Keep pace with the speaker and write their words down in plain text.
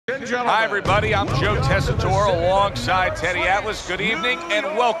gentlemen. Hi, everybody. I'm Joe Tessitore alongside Teddy Atlas. Good evening and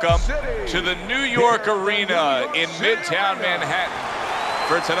welcome to the New York Arena in Midtown Manhattan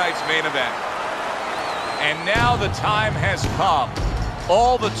for tonight's main event. And now the time has come.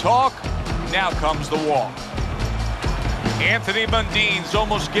 All the talk, now comes the walk. Anthony Mundine's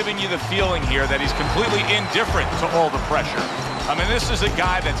almost giving you the feeling here that he's completely indifferent to all the pressure. I mean, this is a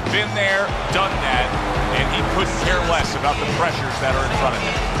guy that's been there, done that, and he couldn't care less about the pressures that are in front of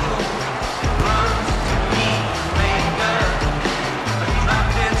him.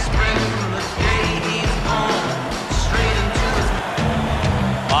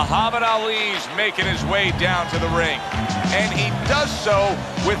 Muhammad Ali's making his way down to the ring, and he does so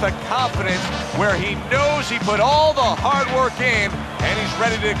with a confidence where he knows he put all the hard work in, and he's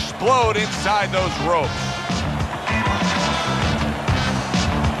ready to explode inside those ropes.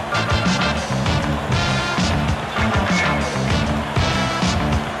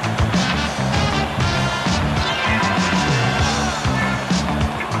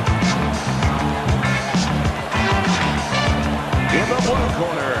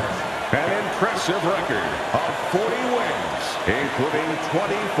 Corner, an impressive record of 40 wins, including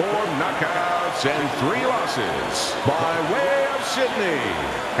 24 knockouts and 3 losses. By way of Sydney,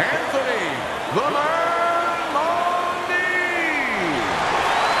 Anthony "The Man" Mundine.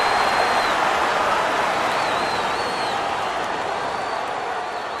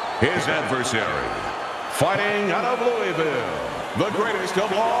 His adversary, fighting out of Louisville, the greatest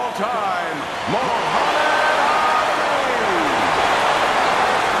of all time, Muhammad.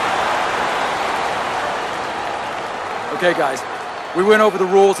 Okay, guys, we went over the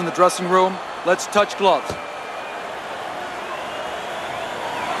rules in the dressing room. Let's touch gloves.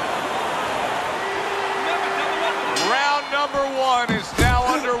 Round number 1 is now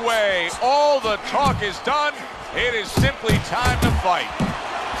underway. All the talk is done. It is simply time to fight.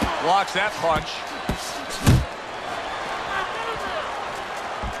 Blocks that punch.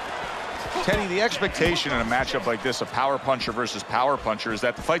 Teddy, the expectation in a matchup like this, a power puncher versus power puncher, is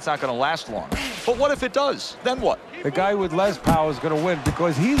that the fight's not going to last long. But what if it does? Then what? The guy with less power is going to win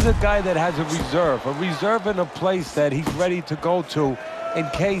because he's a guy that has a reserve in a place that he's ready to go to in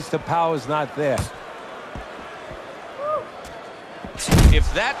case the power's not there.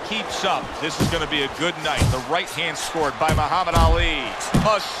 If that keeps up, this is going to be a good night. The right hand scored by Muhammad Ali.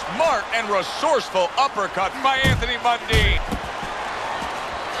 A smart and resourceful uppercut by Anthony Mundine.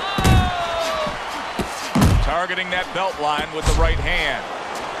 Targeting that belt line with the right hand.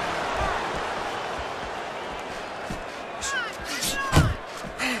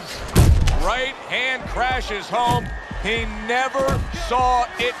 Right hand crashes home. He never saw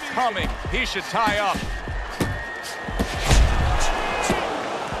it coming. He should tie up.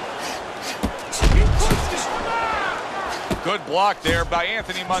 Good block there by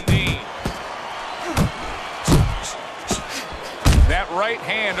Anthony Mundine. That right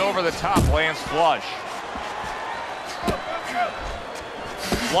hand over the top lands flush.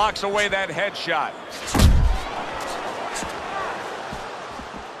 Blocks away that headshot.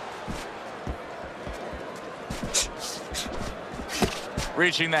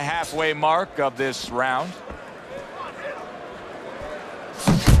 Reaching the halfway mark of this round.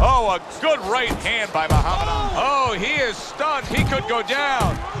 Oh, a good right hand by Muhammad Ali. Oh, he is stunned. He could go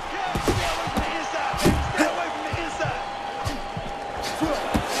down.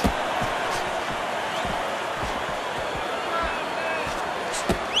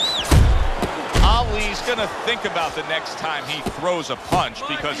 Ali's gonna think about the next time he throws a punch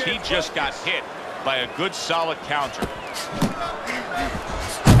because he just got hit by a good solid counter.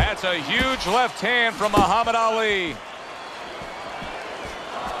 That's a huge left hand from Muhammad Ali.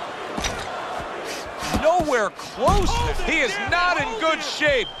 Nowhere close. He is not in good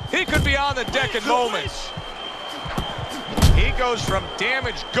shape. He could be on the deck in moments. He goes from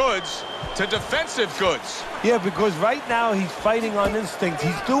damaged goods to defensive goods. Yeah, because right now he's fighting on instinct.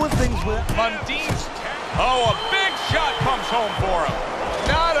 He's doing things with Mundine's. Oh, a big shot comes home for him.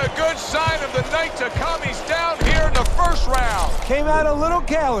 Not a good sign of the night to come. He's down here in the first round. Came out a little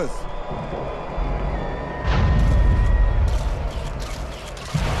careless.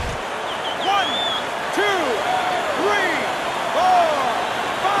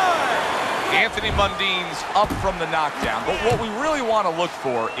 Anthony Mundine's up from the knockdown, but what we really want to look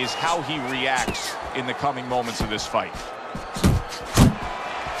for is how he reacts in the coming moments of this fight.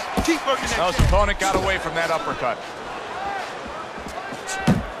 His opponent got away from that uppercut.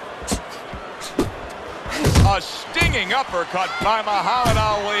 A stinging uppercut by Muhammad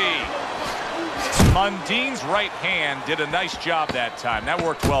Ali. Mundine's right hand did a nice job that time. That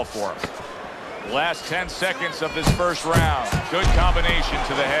worked well for him. Last 10 seconds of this first round. Good combination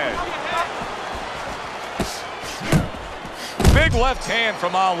to the head. Big left hand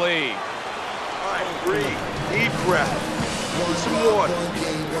from Ali. All right, breathe. Deep breath. Some water.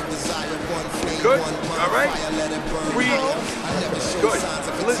 Good? All right? Breathe. Good.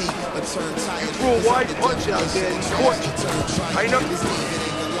 Listen, you threw a wide punch out there and he caught you. I know.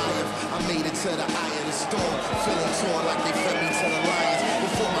 I made it to the eye of the storm, feeling torn like they fed me to the lions.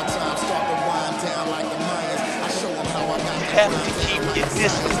 Before my time start to wind down like the Mayans, I show them how I got the have to keep your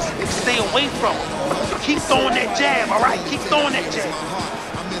distance. Stay away from him. Keep throwing that jab, all right? Keep throwing that jab.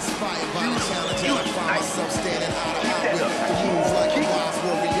 I'm inspired by the challenge and I find myself standing out of outwit to move like a wise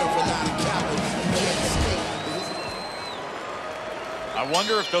warrior and not a coward. You can't escape. I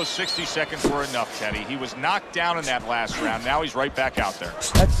wonder if those 60 seconds were enough, Teddy. He was knocked down in that last round. Now he's right back out there.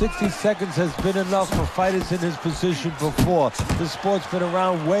 That 60 seconds has been enough for fighters in his position before. The sport's been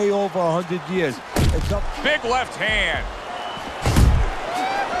around way over 100 years. It's up. Big left hand.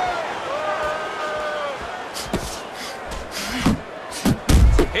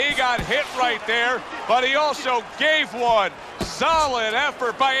 He got hit right there, but he also gave one. Solid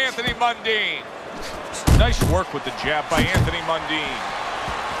effort by Anthony Mundine. Nice work with the jab by Anthony Mundine.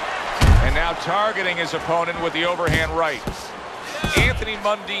 And now targeting his opponent with the overhand right. Anthony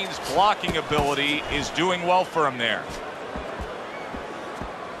Mundine's blocking ability is doing well for him there.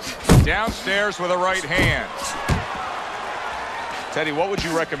 Downstairs with a right hand. Teddy, what would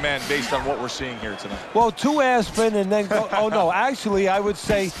you recommend based on what we're seeing here tonight? Well, 2 aspirin and then go. Oh, no. Actually, I would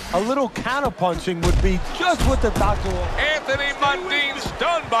say a little counterpunching would be just what the doctor will. Anthony Mundine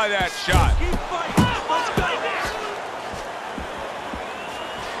stunned by that shot.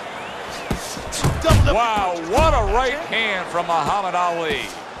 Wow, what a right hand from Muhammad Ali.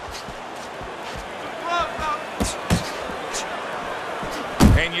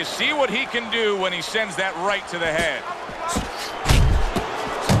 And you see what he can do when he sends that right to the head.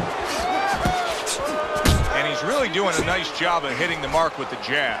 And he's really doing a nice job of hitting the mark with the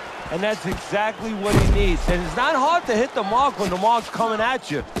jab. And that's exactly what he needs. And it's not hard to hit the mark when the mark's coming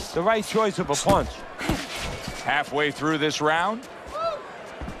at you. The right choice of a punch. Halfway through this round.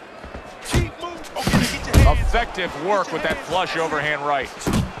 Effective work with that flush overhand right.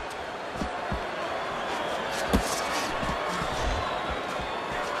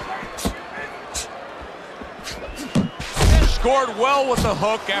 Scored well with the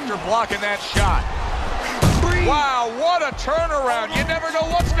hook after blocking that shot. Wow, what a turnaround. You never know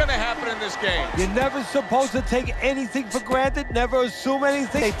what's going to happen in this game. You're never supposed to take anything for granted, never assume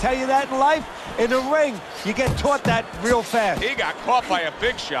anything. They tell you that in life. In the ring, you get taught that real fast. He got caught by a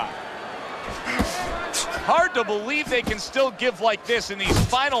big shot. Hard to believe they can still give like this in these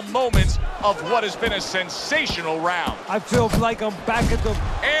final moments of what has been a sensational round. I feel like I'm back at the...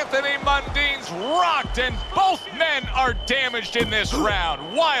 Anthony Mundine's rocked, and both men are damaged in this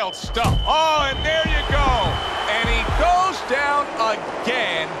round. Wild stuff. Oh, and there you go. And he goes down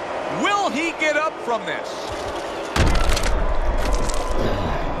again. Will he get up from this?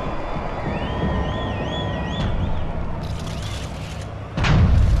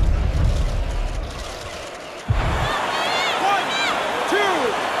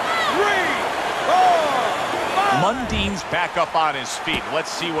 Mundine's back up on his feet.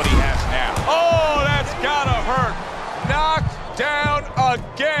 Let's see what he has now. Oh, that's gotta hurt. Knocked down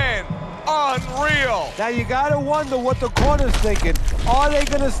again. Unreal. Now you gotta wonder what the corner's thinking. Are they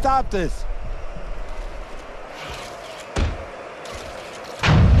gonna stop this?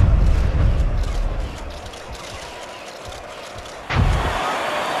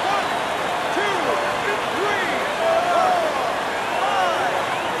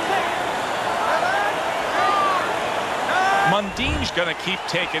 Mundine's going to keep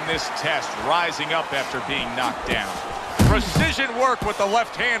taking this test, rising up after being knocked down. Precision work with the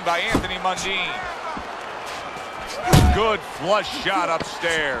left hand by Anthony Mundine. Good flush shot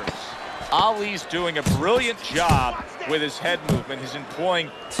upstairs. Ali's doing a brilliant job with his head movement. He's employing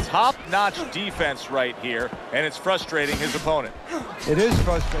top-notch defense right here, and it's frustrating his opponent. It is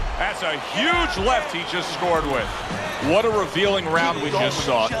frustrating. That's a huge left he just scored with. What a revealing round we just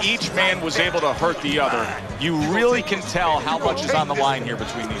saw. Each man was able to hurt the other. You really can tell how much is on the line here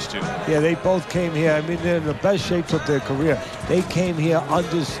between these two. Yeah, they both came here. I mean, they're in the best shapes of their career. They came here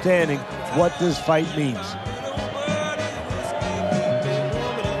understanding what this fight means.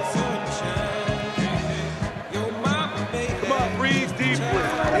 Come on, breathe deeply.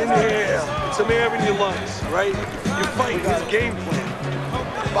 Inhale. Get some air in your lungs, right? You're fighting his game plan.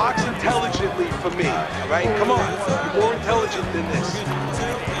 Box intelligently for me, right? Come on, you're more intelligent than this.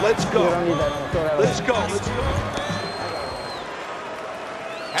 Let's go. Let's go. Let's go.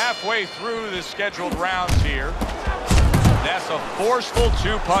 halfway through the scheduled rounds here. That's a forceful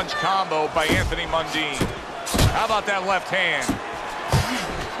two-punch combo by Anthony Mundine. How about that left hand?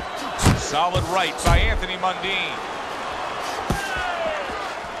 Solid right by Anthony Mundine.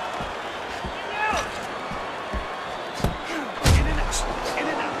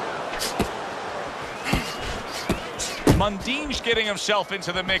 Mundine's getting himself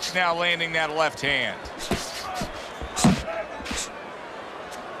into the mix now, landing that left hand.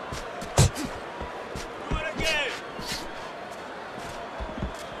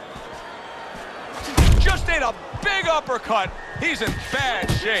 Just ate a big uppercut. He's in bad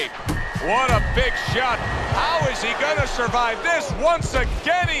shape. What a big shot. How is he going to survive this? Once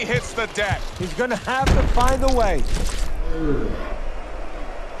again, he hits the deck. He's going to have to find a way.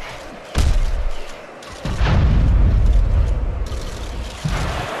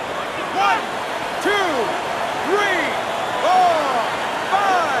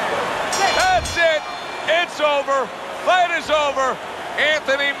 Over. Fight is over.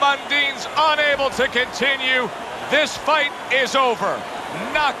 Anthony Mundine's unable to continue. This fight is over.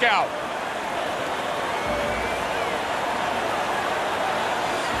 Knockout.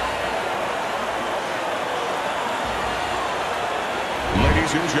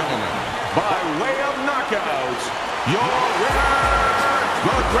 Ladies and gentlemen, by way of knockouts, your winner,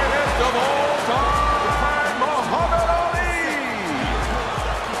 the greatest of all time, Muhammad Ali.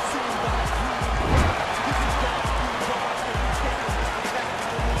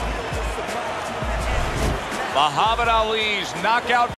 Muhammad Ali's knockout